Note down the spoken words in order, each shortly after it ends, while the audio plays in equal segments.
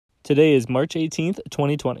Today is March 18th,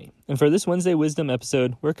 2020, and for this Wednesday Wisdom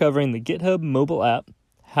episode, we're covering the GitHub mobile app,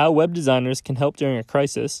 how web designers can help during a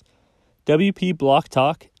crisis, WP Block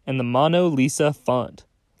Talk, and the Mono Lisa font.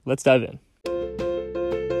 Let's dive in.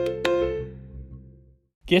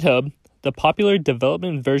 GitHub, the popular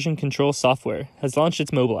development version control software, has launched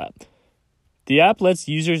its mobile app. The app lets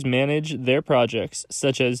users manage their projects,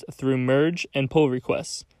 such as through merge and pull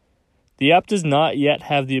requests. The app does not yet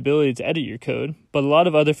have the ability to edit your code, but a lot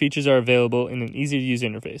of other features are available in an easy-to-use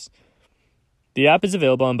interface. The app is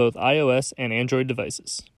available on both iOS and Android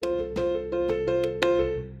devices. The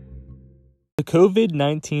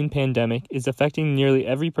COVID-19 pandemic is affecting nearly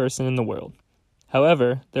every person in the world.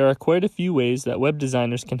 However, there are quite a few ways that web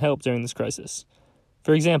designers can help during this crisis.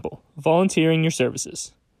 For example, volunteering your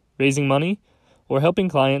services, raising money, or helping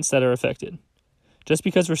clients that are affected. Just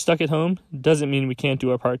because we're stuck at home doesn't mean we can't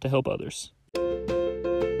do our part to help others.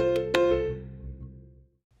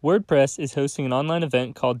 WordPress is hosting an online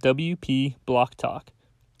event called WP Block Talk,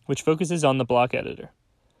 which focuses on the block editor.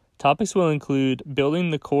 Topics will include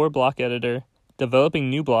building the core block editor, developing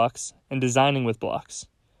new blocks, and designing with blocks.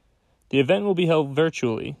 The event will be held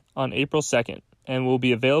virtually on April 2nd and will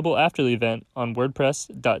be available after the event on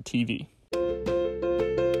WordPress.tv.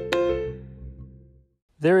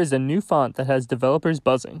 There is a new font that has developers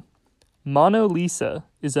buzzing. Mono Lisa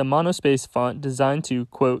is a monospace font designed to,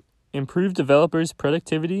 quote, improve developers'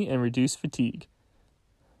 productivity and reduce fatigue.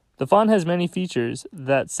 The font has many features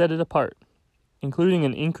that set it apart, including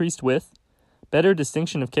an increased width, better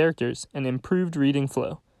distinction of characters, and improved reading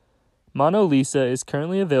flow. Mono Lisa is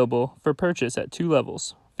currently available for purchase at two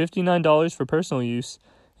levels, $59 for personal use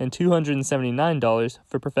and $279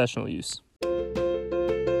 for professional use.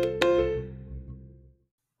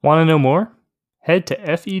 Want to know more? Head to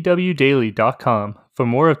fewdaily.com for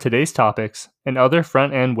more of today's topics and other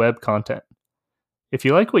front-end web content. If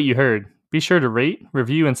you like what you heard, be sure to rate,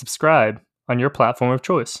 review, and subscribe on your platform of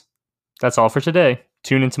choice. That's all for today.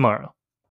 Tune in tomorrow.